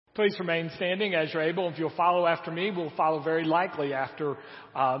Please remain standing as you're able. If you'll follow after me, we'll follow very likely after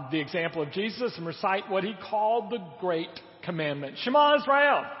the example of Jesus and recite what he called the Great Commandment. Shema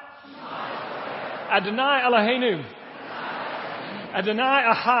Israel. Adonai Eloheinu. Adonai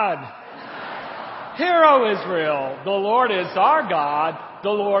Ahad. Hear, O Israel, the Lord is our God, the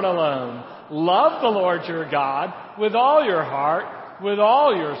Lord alone. Love the Lord your God with all your heart, with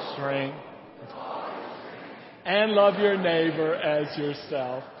all your strength, and love your neighbor as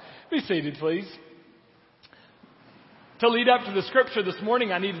yourself. Be seated, please. To lead up to the scripture this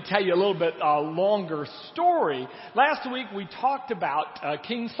morning, I need to tell you a little bit longer story. Last week we talked about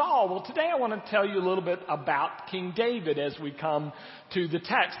King Saul. Well, today I want to tell you a little bit about King David as we come to the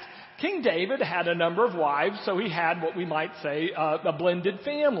text. King David had a number of wives, so he had what we might say a blended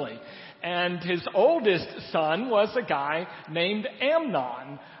family. And his oldest son was a guy named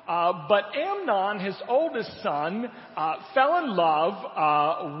Amnon. But Amnon, his oldest son, fell in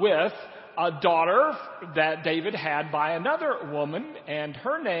love with a daughter that David had by another woman, and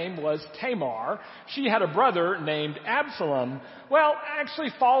her name was Tamar. She had a brother named Absalom. Well, actually,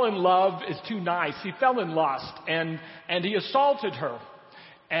 fall in love is too nice. He fell in lust, and he assaulted her.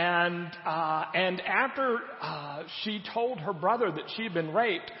 And after she told her brother that she had been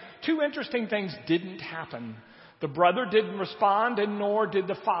raped, two interesting things didn't happen. The brother didn't respond, and nor did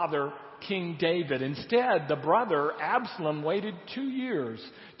the father, King David. Instead, the brother, Absalom, waited 2 years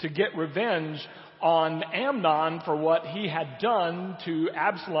to get revenge on Amnon for what he had done to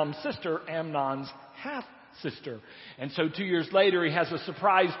Absalom's sister, Amnon's half-sister. And so 2 years later, he has a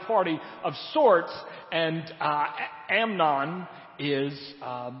surprise party of sorts, and Amnon is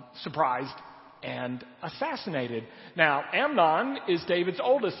surprised and assassinated. Now, Amnon is David's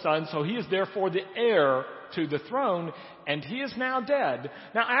oldest son, so he is therefore the heir to the throne, and he is now dead.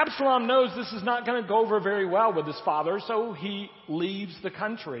 Now, Absalom knows this is not going to go over very well with his father, so he leaves the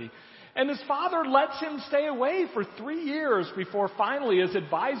country. And his father lets him stay away for 3 years before finally his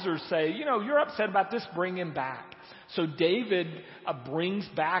advisors say, you're upset about this, bring him back. So David brings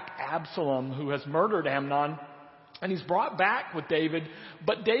back Absalom, who has murdered Amnon. And he's brought back with David,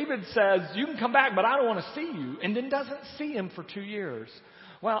 but David says, you can come back, but I don't want to see you, and then doesn't see him for 2 years.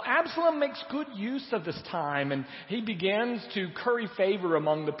 Well, Absalom makes good use of this time, and he begins to curry favor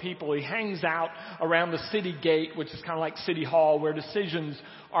among the people. He hangs out around the city gate, which is kind of like City Hall, where decisions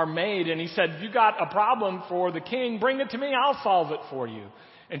are made. And he said, if you got a problem for the king, bring it to me, I'll solve it for you.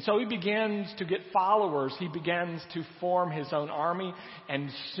 And so he begins to get followers. He begins to form his own army, and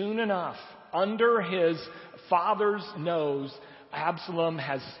soon enough, under his father's nose, Absalom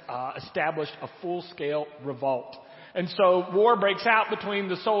has established a full-scale revolt. And so war breaks out between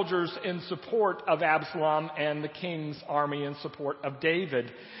the soldiers in support of Absalom and the king's army in support of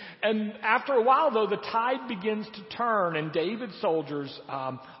David. And after a while, though, the tide begins to turn, and David's soldiers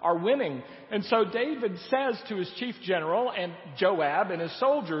are winning. And so David says to his chief general and Joab and his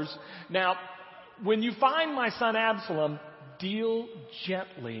soldiers, now, when you find my son Absalom, deal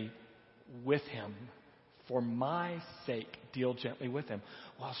gently with him. For my sake, deal gently with him.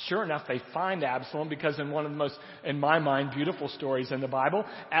 Well, sure enough, they find Absalom, because in one of the most, in my mind, beautiful stories in the Bible,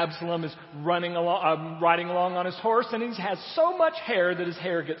 Absalom is riding along on his horse, and he has so much hair that his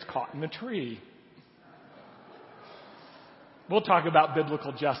hair gets caught in a tree. We'll talk about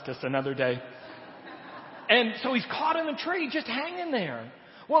biblical justice another day. And so he's caught in a tree, just hanging there.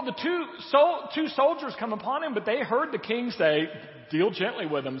 Well, the two soldiers come upon him, but they heard the king say, deal gently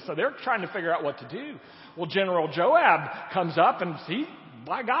with him. So they're trying to figure out what to do. Well, General Joab comes up, and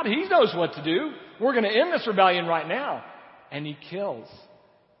by God, he knows what to do. We're going to end this rebellion right now. And he kills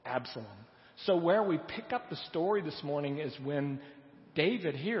Absalom. So where we pick up the story this morning is when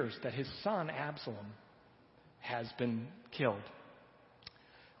David hears that his son Absalom has been killed.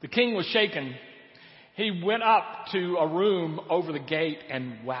 The king was shaken. He went up to a room over the gate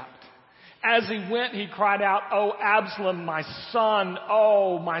and wept. As he went, he cried out, "Oh, Absalom, my son!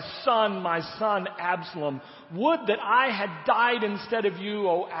 Oh, my son, Absalom! Would that I had died instead of you,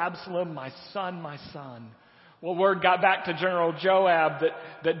 oh, Absalom, my son, my son!" Well, word got back to General Joab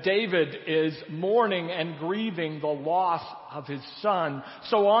that David is mourning and grieving the loss of his son.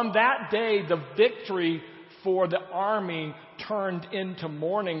 So on that day, the victory for the army turned into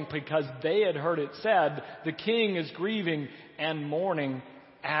mourning, because they had heard it said, the king is grieving and mourning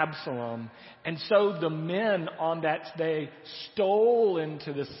Absalom. And so the men on that day stole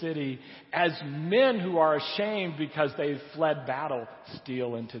into the city as men who are ashamed because they've fled battle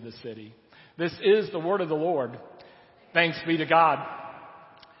steal into the city. This is the word of the Lord. Thanks be to God.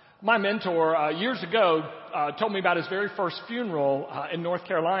 My mentor years ago told me about his very first funeral in North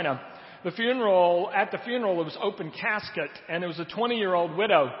Carolina. At the funeral, it was open casket, and it was a 20-year-old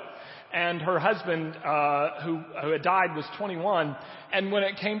widow. And her husband, who had died, was 21. And when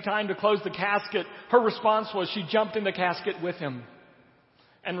it came time to close the casket, her response was she jumped in the casket with him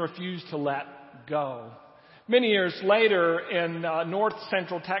and refused to let go. Many years later, in north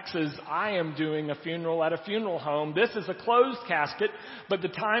central Texas, I am doing a funeral at a funeral home. This is a closed casket, but the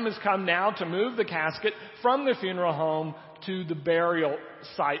time has come now to move the casket from the funeral home to the burial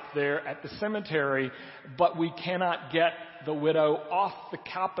site there at the cemetery. But we cannot get the widow off the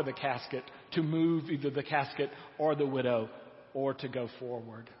top of the casket to move either the casket or the widow or to go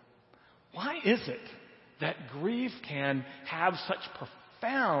forward. Why is it that grief can have such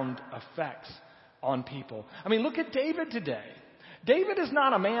profound effects on people? I mean, look at David today. David is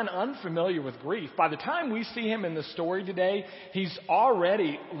not a man unfamiliar with grief. By the time we see him in the story today, he's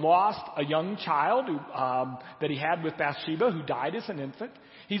already lost a young child that he had with Bathsheba, who died as an infant.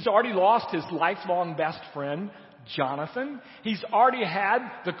 He's already lost his lifelong best friend, Jonathan. He's already had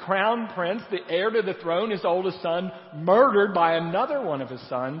the crown prince, the heir to the throne, his oldest son, murdered by another one of his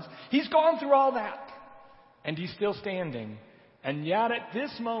sons. He's gone through all that, and he's still standing. And yet at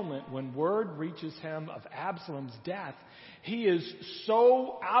this moment, when word reaches him of Absalom's death, he is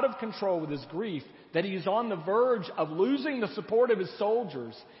so out of control with his grief that he is on the verge of losing the support of his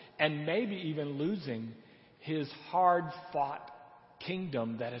soldiers and maybe even losing his hard-fought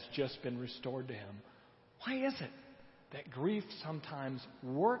kingdom that has just been restored to him. Why is it that grief sometimes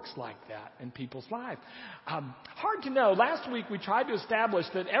works like that in people's lives? Hard to know. Last week we tried to establish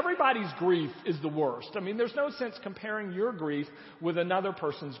that everybody's grief is the worst. I mean, there's no sense comparing your grief with another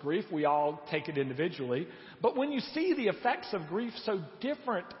person's grief. We all take it individually. But when you see the effects of grief so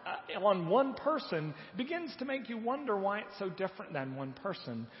different on one person, it begins to make you wonder why it's so different than one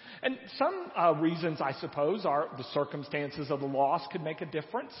person. And some reasons, I suppose, are the circumstances of the loss could make a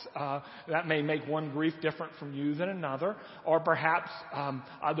difference. That may make one grief different from you than another. Or perhaps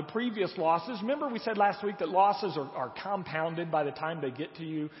the previous losses. Remember we said last week that losses are compounded by the time they get to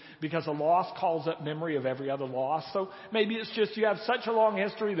you because a loss calls up memory of every other loss. So maybe it's just you have such a long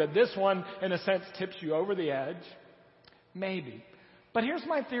history that this one, in a sense, tips you over the edge. Maybe. But here's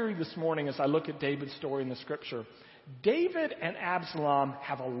my theory this morning as I look at David's story in the Scripture. David and Absalom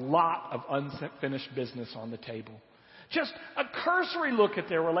have a lot of unfinished business on the table. Just a cursory look at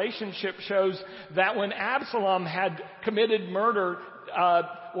their relationship shows that when Absalom had committed murder,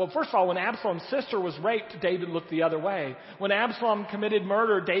 first of all, when Absalom's sister was raped, David looked the other way. When Absalom committed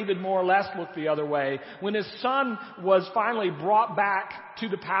murder, David more or less looked the other way. When his son was finally brought back to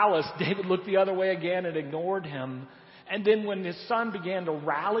the palace, David looked the other way again and ignored him. And then when his son began to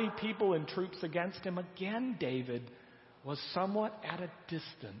rally people and troops against him, again David was somewhat at a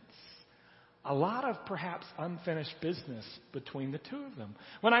distance. A lot of perhaps unfinished business between the two of them.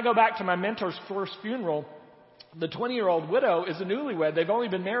 When I go back to my mentor's first funeral, the 20-year-old widow is a newlywed. They've only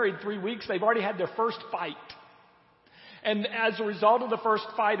been married 3 weeks. They've already had their first fight. And as a result of the first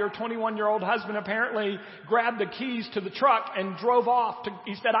fight, her 21-year-old husband apparently grabbed the keys to the truck and drove off.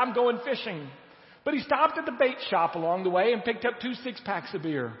 He said, "I'm going fishing." But he stopped at the bait shop along the way and picked up 2 6-packs of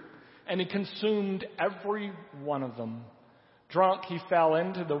beer. And he consumed every one of them. Drunk, he fell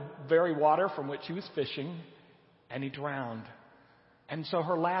into the very water from which he was fishing, and he drowned. And so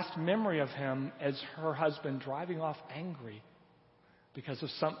her last memory of him is her husband driving off angry because of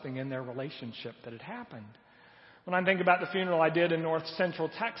something in their relationship that had happened. When I think about the funeral I did in north central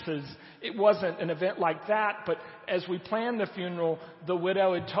Texas, it wasn't an event like that, but as we planned the funeral, the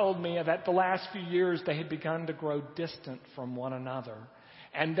widow had told me that the last few years they had begun to grow distant from one another.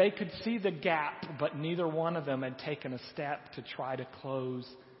 And they could see the gap, but neither one of them had taken a step to try to close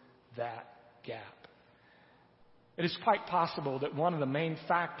that gap. It is quite possible that one of the main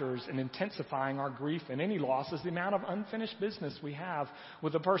factors in intensifying our grief and any loss is the amount of unfinished business we have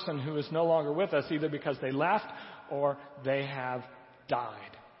with a person who is no longer with us, either because they left or they have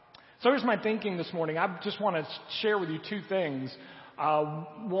died. So here's my thinking this morning. I just want to share with you 2 things.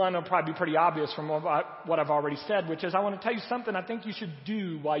 One will probably be pretty obvious from what I've already said, which is I want to tell you something I think you should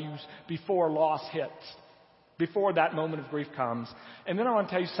do before loss hits, before that moment of grief comes. And then I want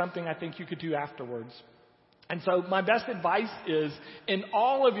to tell you something I think you could do afterwards. And so my best advice is, in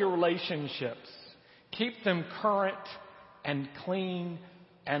all of your relationships, keep them current and clean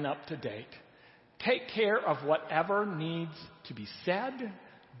and up to date. Take care of whatever needs to be said.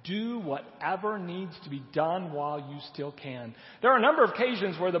 Do whatever needs to be done while you still can. There are a number of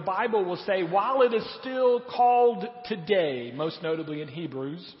occasions where the Bible will say, while it is still called today, most notably in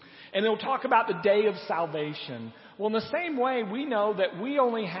Hebrews, and it'll talk about the day of salvation. Well, in the same way, we know that we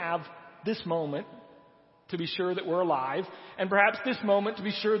only have this moment, to be sure that we're alive, and perhaps this moment to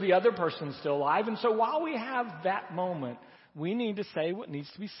be sure the other person's still alive. And so while we have that moment, we need to say what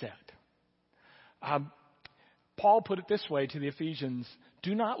needs to be said. Paul put it this way to the Ephesians: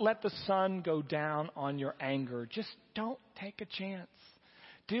 do not let the sun go down on your anger. Just don't take a chance.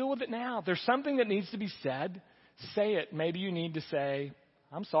 Deal with it now. If there's something that needs to be said, say it. Maybe you need to say,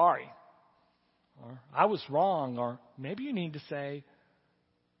 I'm sorry, or I was wrong, or maybe you need to say,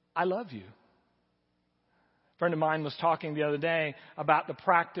 I love you. A friend of mine was talking the other day about the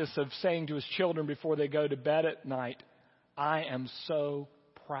practice of saying to his children before they go to bed at night, I am so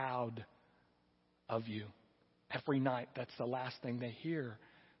proud of you. Every night, that's the last thing they hear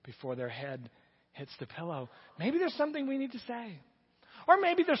before their head hits the pillow. Maybe there's something we need to say. Or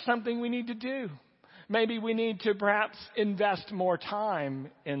maybe there's something we need to do. Maybe we need to perhaps invest more time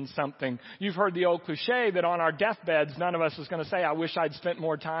in something. You've heard the old cliche that on our deathbeds, none of us is going to say, I wish I'd spent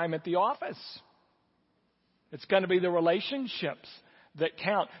more time at the office. It's going to be the relationships that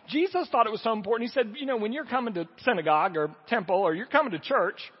count. Jesus thought it was so important. He said, when you're coming to synagogue or temple or you're coming to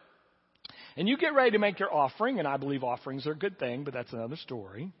church and you get ready to make your offering, and I believe offerings are a good thing, but that's another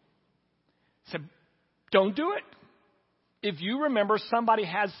story. He said, don't do it. If you remember somebody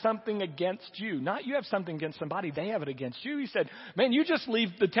has something against you, not you have something against somebody, they have it against you. He said, man, you just leave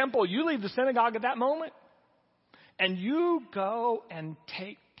the temple, you leave the synagogue at that moment, and you go and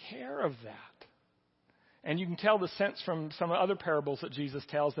take care of that. And you can tell the sense from some other parables that Jesus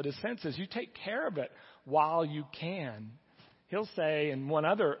tells that his sense is you take care of it while you can. He'll say in one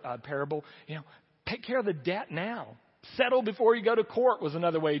other parable, take care of the debt now. Settle before you go to court was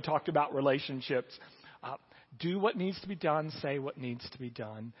another way he talked about relationships. Do what needs to be done. Say what needs to be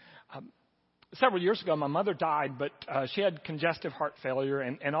done. Several years ago, my mother died, but she had congestive heart failure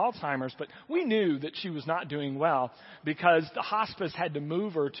and Alzheimer's. But we knew that she was not doing well because the hospice had to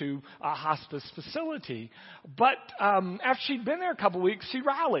move her to a hospice facility. But after she'd been there a couple of weeks, she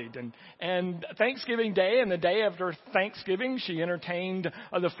rallied. And Thanksgiving Day and the day after Thanksgiving, she entertained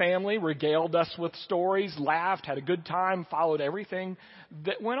the family, regaled us with stories, laughed, had a good time, followed everything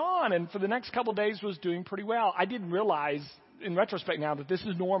that went on. And for the next couple of days was doing pretty well. I didn't realize in retrospect now that this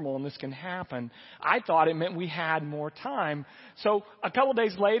is normal and this can happen. I thought it meant we had more time. So a couple of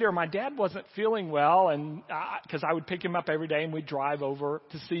days later, my dad wasn't feeling well, and because I would pick him up every day and we'd drive over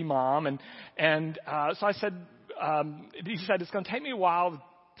to see Mom. And so I said, he said, it's going to take me a while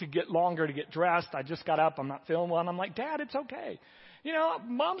to get longer to get dressed. I just got up. I'm not feeling well. And I'm like, Dad, it's okay.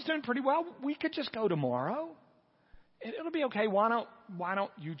 Mom's doing pretty well. We could just go tomorrow. It'll be okay. Why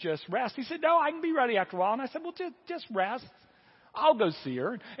don't you just rest? He said, no, I can be ready after a while. And I said, well, just rest. I'll go see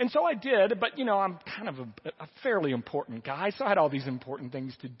her. And so I did, but I'm kind of a fairly important guy, so I had all these important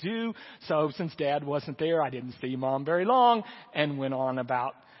things to do. So since Dad wasn't there, I didn't see Mom very long and went on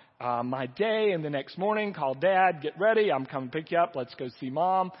about my day. And the next morning, called Dad, get ready. I'm coming to pick you up. Let's go see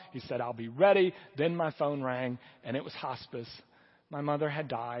Mom. He said, I'll be ready. Then my phone rang, and it was hospice. My mother had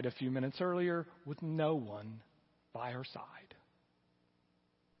died a few minutes earlier with no one by her side.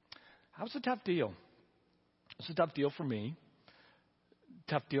 That was a tough deal. It was a tough deal for me.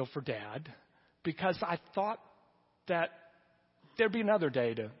 Tough deal for Dad, because I thought that there'd be another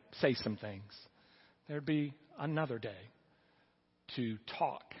day to say some things. There'd be another day to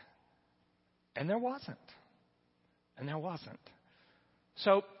talk. And there wasn't.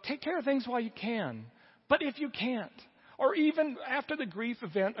 So take care of things while you can. But if you can't, or even after the grief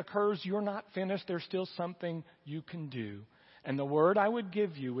event occurs, you're not finished, there's still something you can do. And the word I would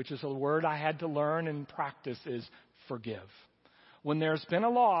give you, which is a word I had to learn and practice, is forgive. When there's been a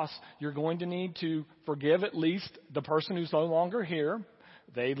loss, you're going to need to forgive at least the person who's no longer here.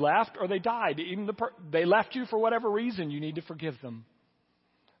 They left or they died. Even they left you for whatever reason, you need to forgive them.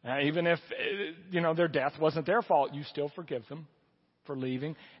 Even if their death wasn't their fault, you still forgive them for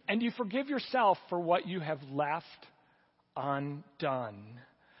leaving. And you forgive yourself for what you have left undone.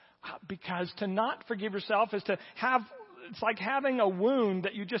 Because to not forgive yourself is it's like having a wound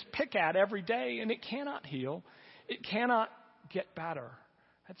that you just pick at every day, and it cannot heal. It cannot get better.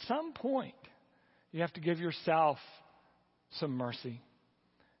 At some point, you have to give yourself some mercy.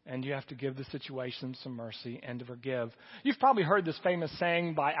 And you have to give the situation some mercy and to forgive. You've probably heard this famous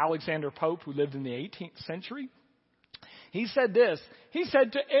saying by Alexander Pope, who lived in the 18th century. He said this. He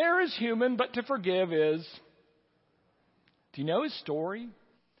said, to err is human, but to forgive is... Do you know his story?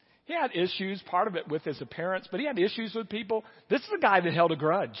 He had issues, part of it with his appearance, but he had issues with people. This is a guy that held a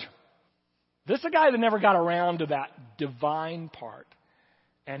grudge. This is a guy that never got around to that divine part.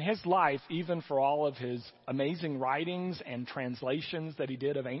 And his life, even for all of his amazing writings and translations that he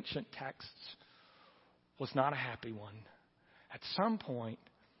did of ancient texts, was not a happy one. At some point,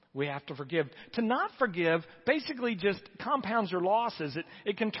 We have to forgive. To not forgive basically just compounds your losses.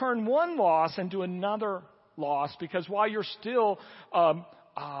 It can turn one loss into another loss, because while you're still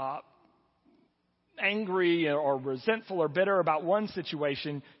angry or resentful or bitter about one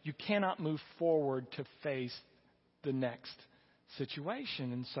situation, you cannot move forward to face the next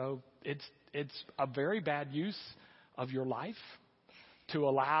situation. And so it's a very bad use of your life to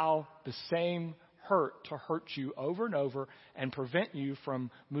allow the same hurt to hurt you over and over and prevent you from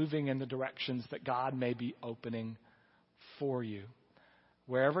moving in the directions that God may be opening for you.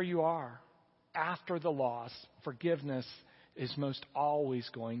 Wherever you are, after the loss, forgiveness is most always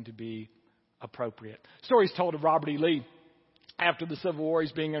going to be appropriate. Stories told of Robert E. Lee. After the Civil War,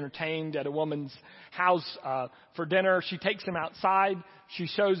 he's being entertained at a woman's house for dinner. She takes him outside. She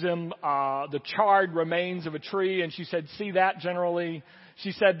shows him the charred remains of a tree, and she said, "See that, General Lee?"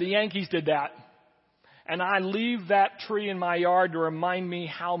 She said, "The Yankees did that. And I leave that tree in my yard to remind me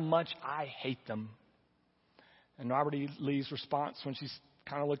how much I hate them." And Robert E. Lee's response, when she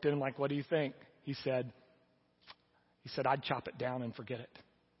kind of looked at him like, "What do you think?" He said, "I'd chop it down and forget it.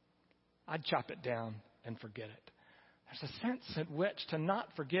 I'd chop it down and forget it." There's a sense at which to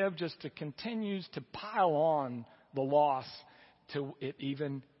not forgive just continues to pile on the loss till it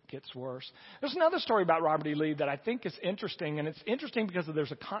even gets worse. There's another story about Robert E. Lee that I think is interesting, and it's interesting because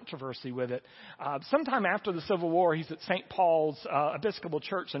there's a controversy with it. Sometime after the Civil War, he's at St. Paul's Episcopal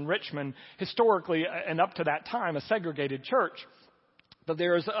Church in Richmond, historically and up to that time a segregated church. But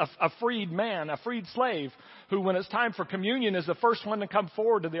there is a freed man, a freed slave, who when it's time for communion is the first one to come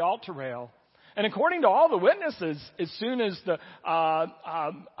forward to the altar rail. And according to all the witnesses, as soon as the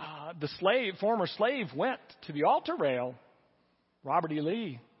former slave went to the altar rail, Robert E.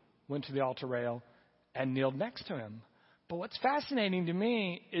 Lee went to the altar rail and kneeled next to him. But what's fascinating to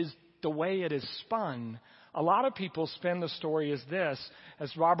me is the way it is spun. A lot of people spin the story as this,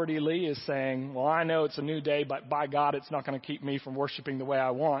 as Robert E. Lee is saying, "Well, I know it's a new day, but by God, it's not going to keep me from worshiping the way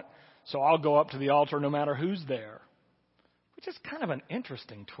I want, so I'll go up to the altar no matter who's there." Which is kind of an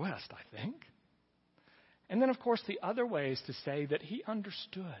interesting twist, I think. And then, of course, the other way is to say that he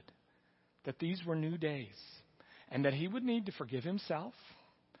understood that these were new days and that he would need to forgive himself,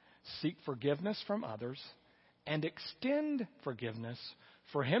 seek forgiveness from others, and extend forgiveness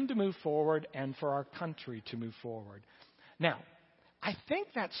for him to move forward and for our country to move forward. Now, I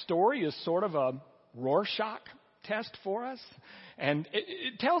think that story is sort of a Rorschach test for us. And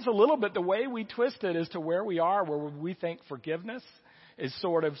it tells a little bit the way we twist it as to where we are, where we think forgiveness is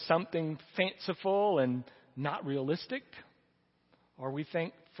sort of something fanciful and not realistic, or we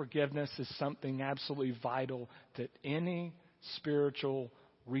think forgiveness is something absolutely vital that any spiritual,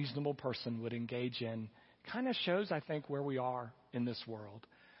 reasonable person would engage in. Kind of shows, I think, where we are in this world.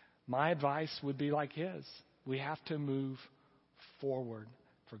 My advice would be like his. We have to move forward,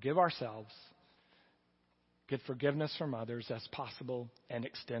 forgive ourselves, get forgiveness from others as possible, and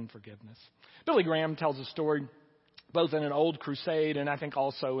extend forgiveness. Billy Graham tells a story both in an old crusade and I think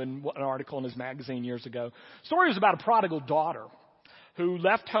also in an article in his magazine years ago. The story was about a prodigal daughter who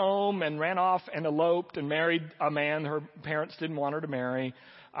left home and ran off and eloped and married a man her parents didn't want her to marry,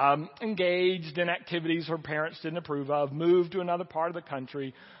 engaged in activities her parents didn't approve of, moved to another part of the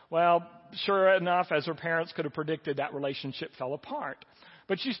country. Well, sure enough, as her parents could have predicted, that relationship fell apart.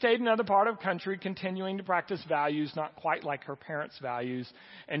 But she stayed in another part of the country, continuing to practice values not quite like her parents' values,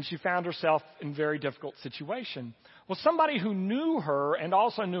 and she found herself in a very difficult situation. Well, somebody who knew her and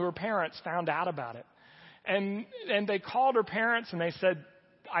also knew her parents found out about it. And they called her parents and they said,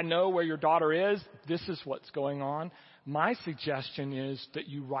 "I know where your daughter is. This is what's going on. My suggestion is that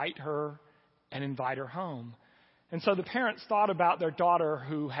you write her and invite her home." And so the parents thought about their daughter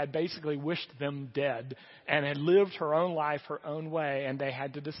who had basically wished them dead and had lived her own life her own way, and they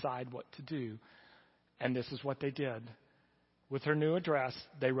had to decide what to do. And this is what they did. With her new address,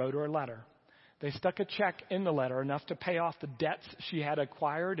 they wrote her a letter. They stuck a check in the letter, enough to pay off the debts she had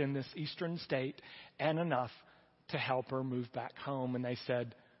acquired in this eastern state and enough to help her move back home. And they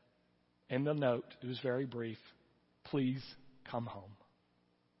said in the note, it was very brief, "Please come home."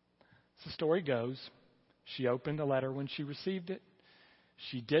 As the story goes, she opened the letter when she received it.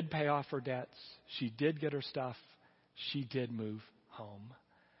 She did pay off her debts. She did get her stuff. She did move home.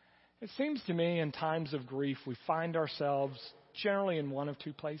 It seems to me in times of grief, we find ourselves generally in one of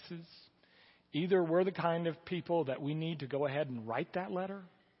two places. Either we're the kind of people that we need to go ahead and write that letter,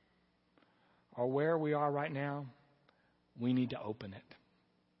 or where we are right now, we need to open it.